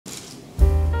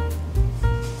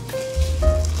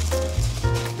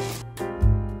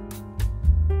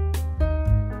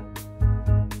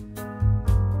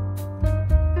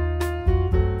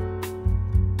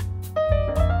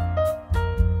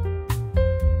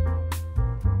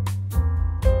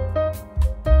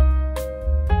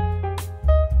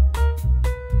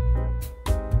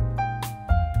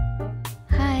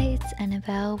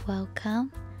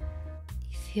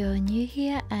If you're new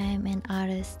here, I'm an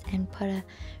artist and potter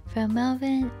from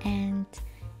Melbourne, and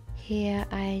here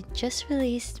I just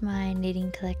released my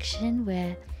knitting collection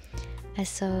where I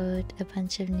sold a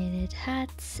bunch of knitted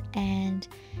hats and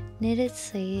knitted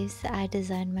sleeves that I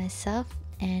designed myself,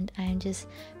 and I'm just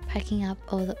packing up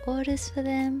all the orders for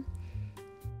them.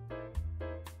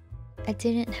 I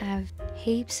didn't have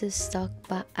heaps of stock,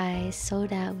 but I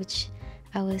sold out, which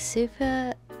I was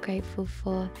super grateful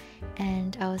for,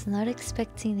 and I was not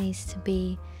expecting these to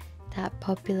be that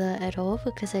popular at all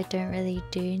because I don't really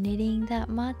do knitting that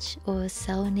much or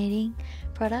sell knitting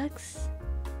products.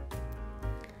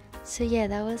 So yeah,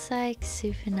 that was like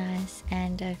super nice,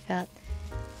 and I felt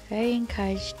very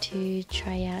encouraged to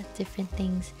try out different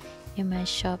things in my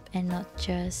shop and not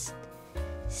just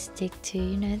stick to,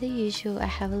 you know, the usual. I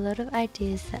have a lot of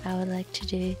ideas that I would like to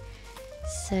do,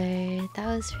 so that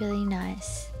was really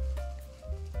nice.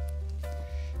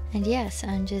 And yes,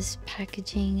 I'm just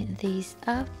packaging these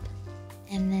up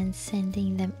and then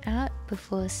sending them out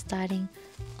before starting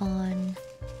on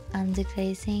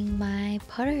underglazing my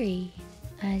pottery.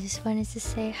 I just wanted to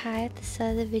say hi at the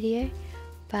start of the video,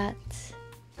 but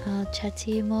I'll chat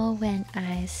to you more when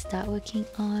I start working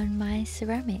on my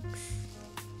ceramics.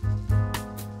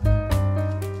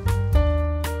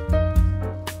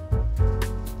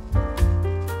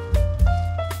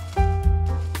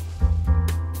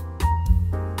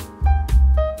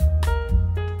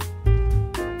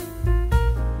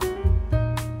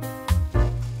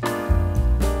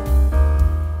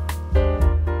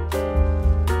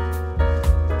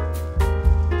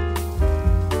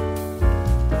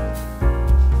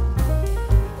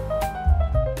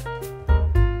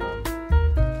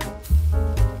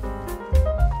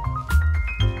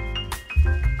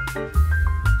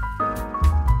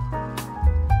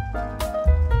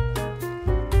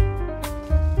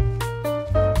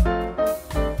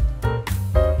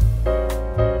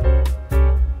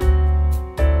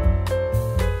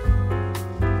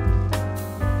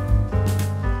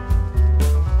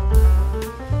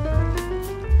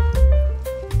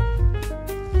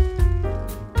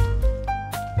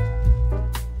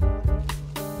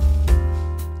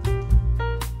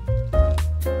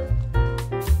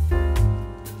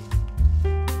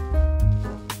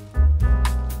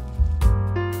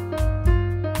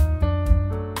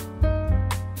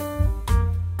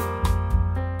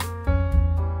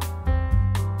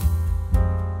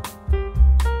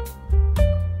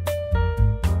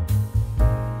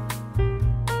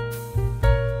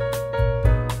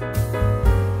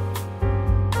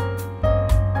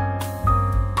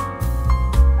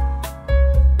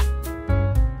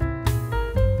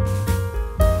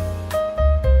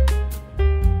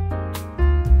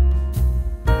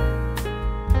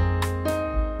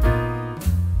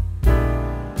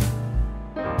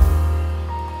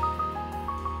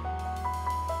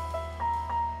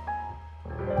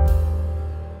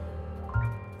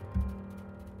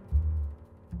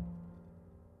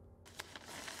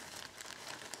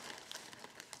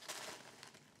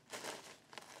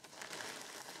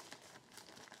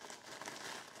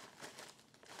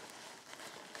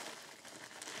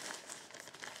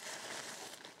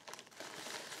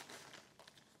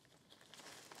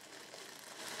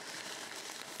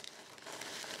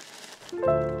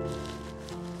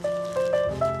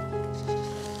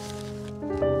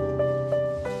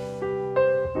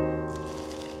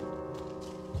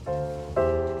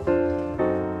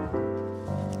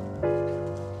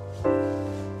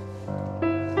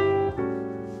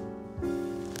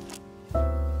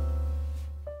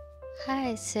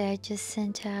 Hi, so I just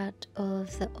sent out all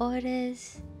of the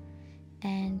orders,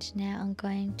 and now I'm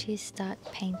going to start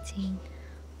painting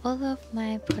all of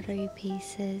my pottery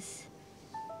pieces.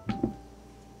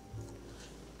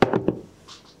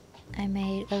 I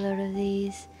made a lot of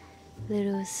these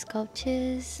little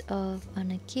sculptures of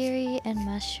onigiri and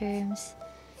mushrooms,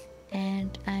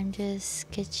 and I'm just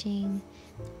sketching,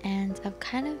 and I've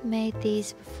kind of made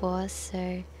these before,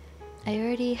 so I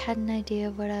already had an idea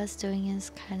of what I was doing.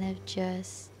 Is kind of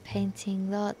just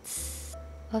painting lots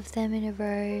of them in a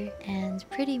row, and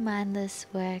pretty mindless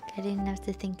work. I didn't have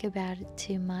to think about it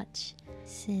too much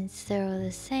since they're all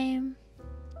the same.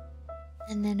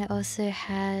 And then I also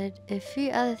had a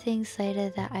few other things later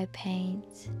that I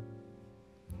paint.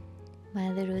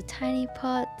 My little tiny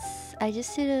pots. I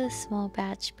just did a small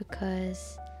batch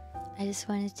because I just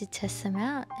wanted to test them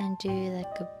out and do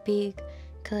like a big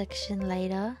collection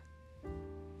later.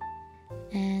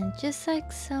 And just like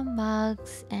some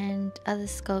mugs and other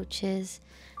sculptures,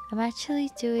 I'm actually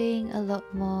doing a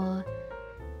lot more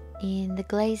in the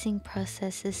glazing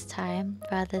process this time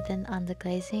rather than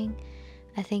underglazing.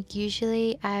 I think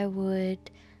usually I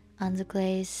would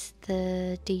underglaze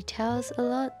the details a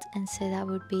lot, and so that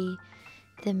would be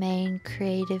the main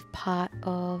creative part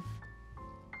of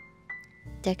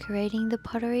decorating the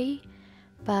pottery.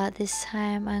 But this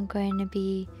time I'm going to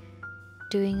be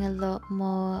doing a lot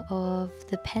more of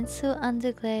the pencil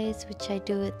underglaze, which I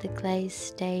do at the glaze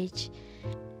stage,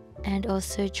 and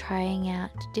also trying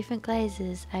out different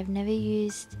glazes. I've never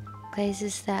used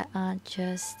glazes that aren't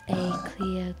just a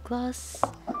clear gloss,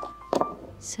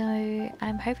 so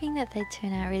I'm hoping that they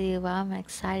turn out really well. I'm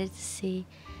excited to see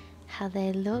how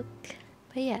they look.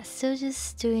 But yeah, still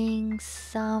just doing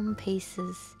some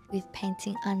pieces with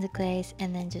painting underglaze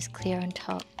and then just clear on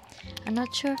top. I'm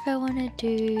not sure if I want to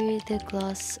do the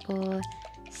gloss or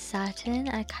satin.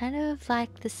 I kind of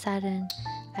like the satin.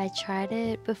 I tried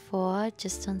it before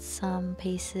just on some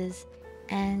pieces,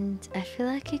 and I feel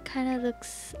like it kind of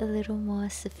looks a little more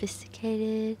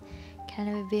sophisticated, kind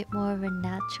of a bit more of a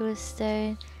natural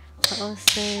stone, but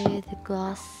also the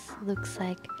gloss looks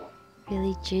like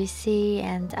really juicy,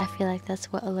 and I feel like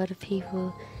that's what a lot of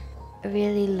people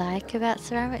really like about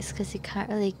ceramics, because you can't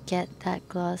really get that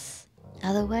gloss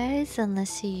otherwise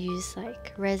unless you use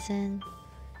like resin.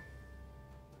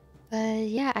 But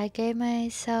yeah, I gave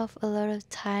myself a lot of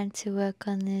time to work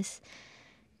on this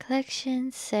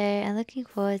collection, so I'm looking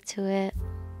forward to it,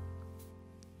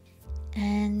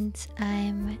 and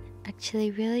I'm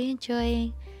actually really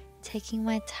enjoying taking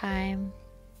my time.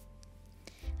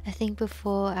 I think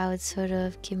before I would sort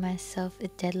of give myself a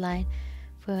deadline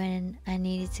for when I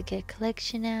needed to get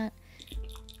collection out,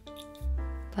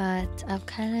 but I've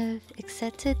kind of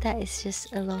accepted that it's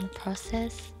just a long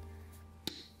process,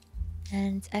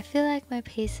 and I feel like my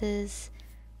pieces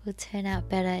will turn out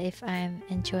better if I'm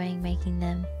enjoying making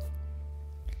them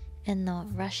and not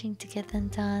rushing to get them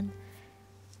done.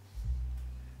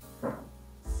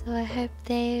 So I hope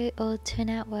they all turn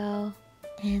out well,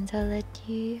 and I'll let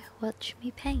you watch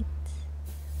me paint.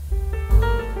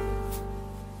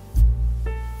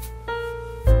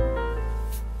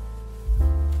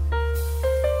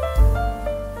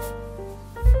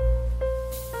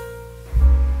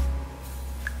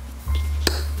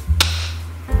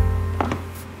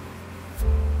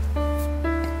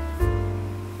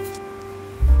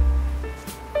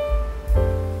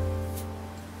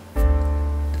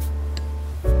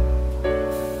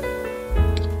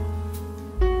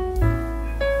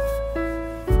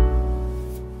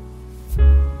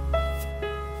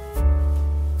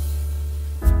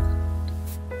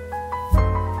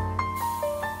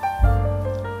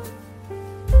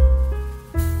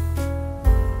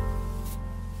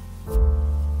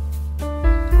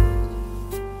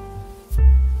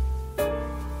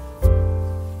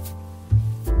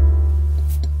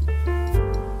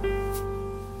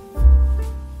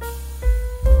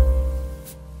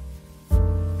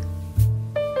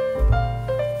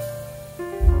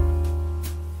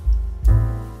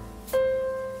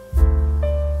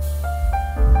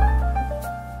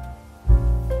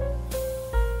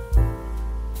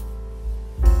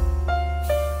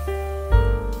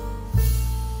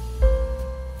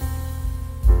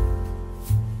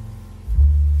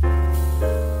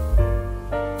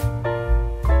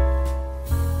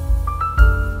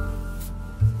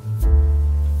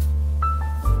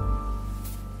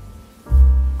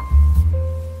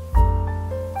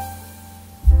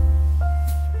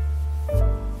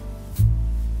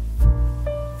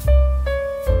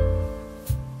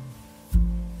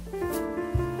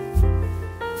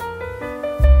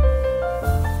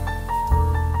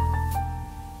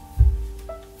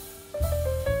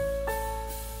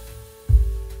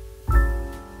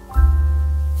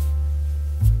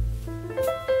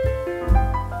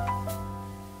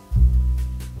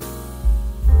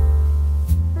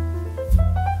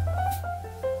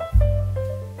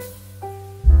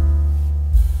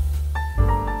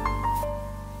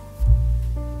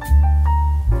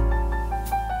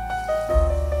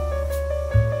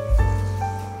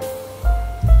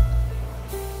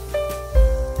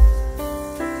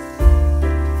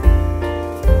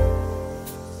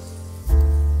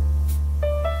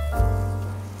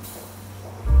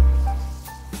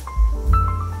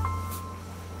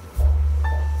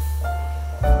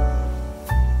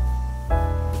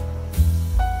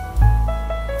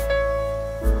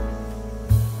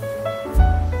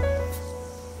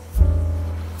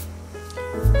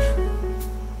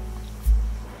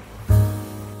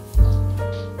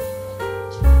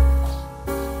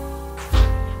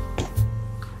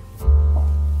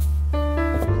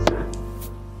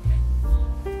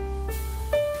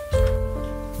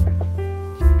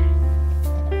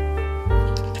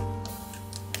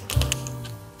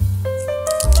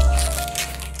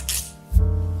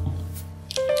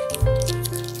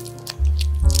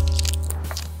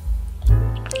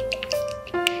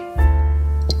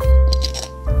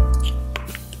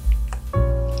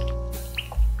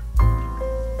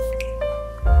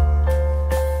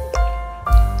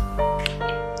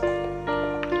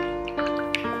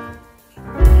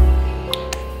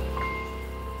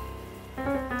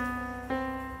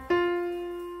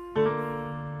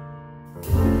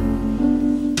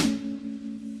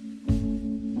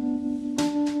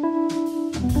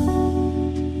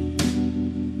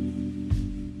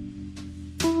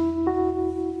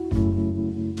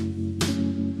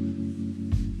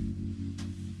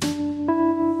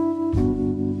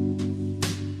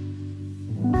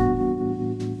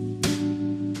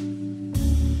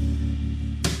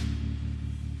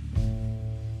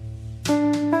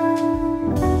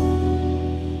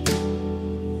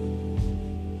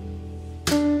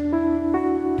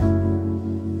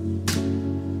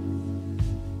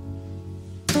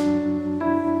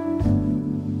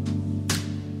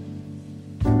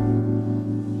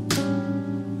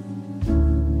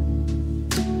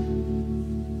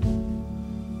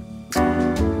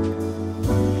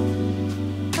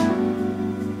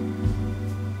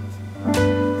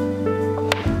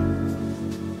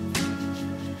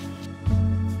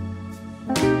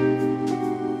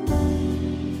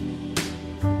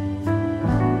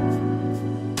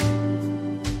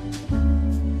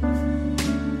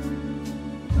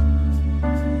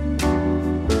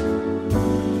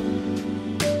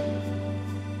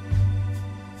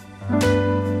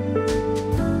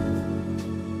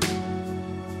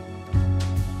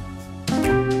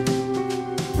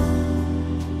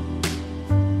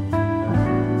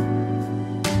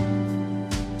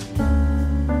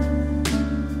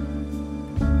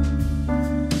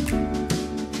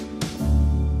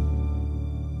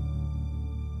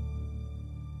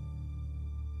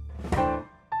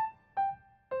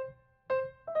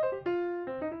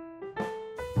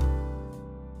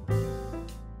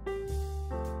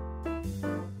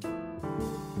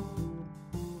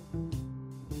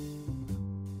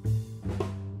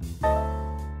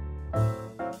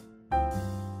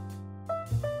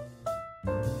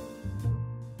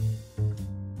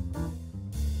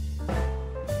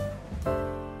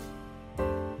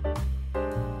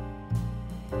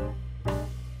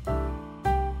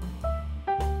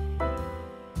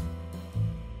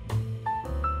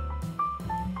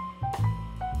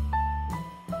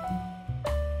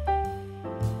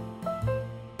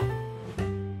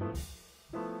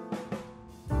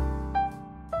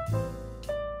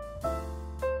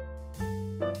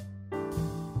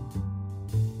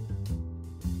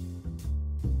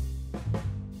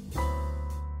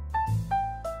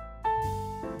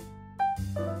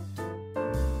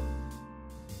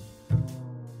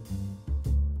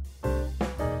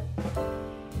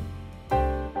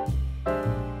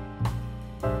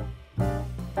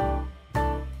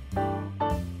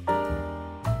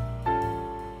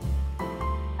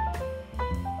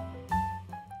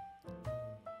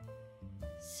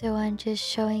 So I'm just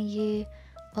showing you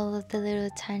all of the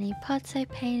little tiny pots I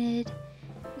painted.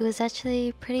 It was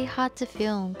actually pretty hard to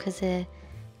film because they're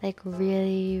like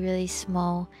really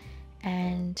small,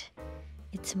 and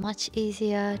it's much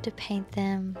easier to paint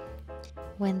them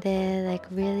when they're like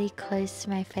really close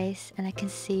to my face and I can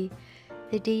see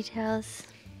the details.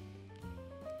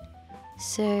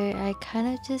 So I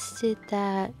kind of just did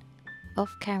that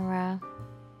off camera,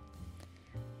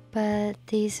 but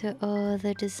these are all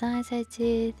the designs I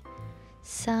did.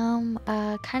 Some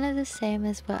are kind of the same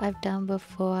as what I've done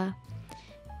before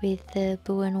with the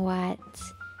blue and white,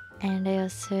 and I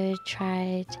also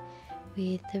tried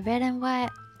with the red and white,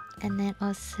 and then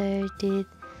also did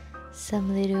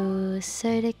some little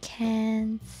soda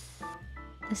cans,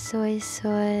 the soy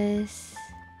sauce.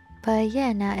 But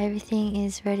yeah, now everything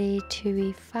is ready to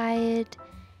be fired,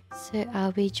 so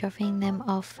I'll be dropping them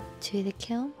off to the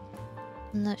kiln.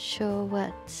 I'm not sure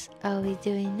what I'll be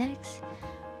doing next,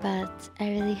 but I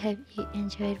really hope you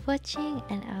enjoyed watching,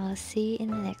 and I'll see you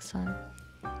in the next one.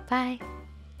 Bye!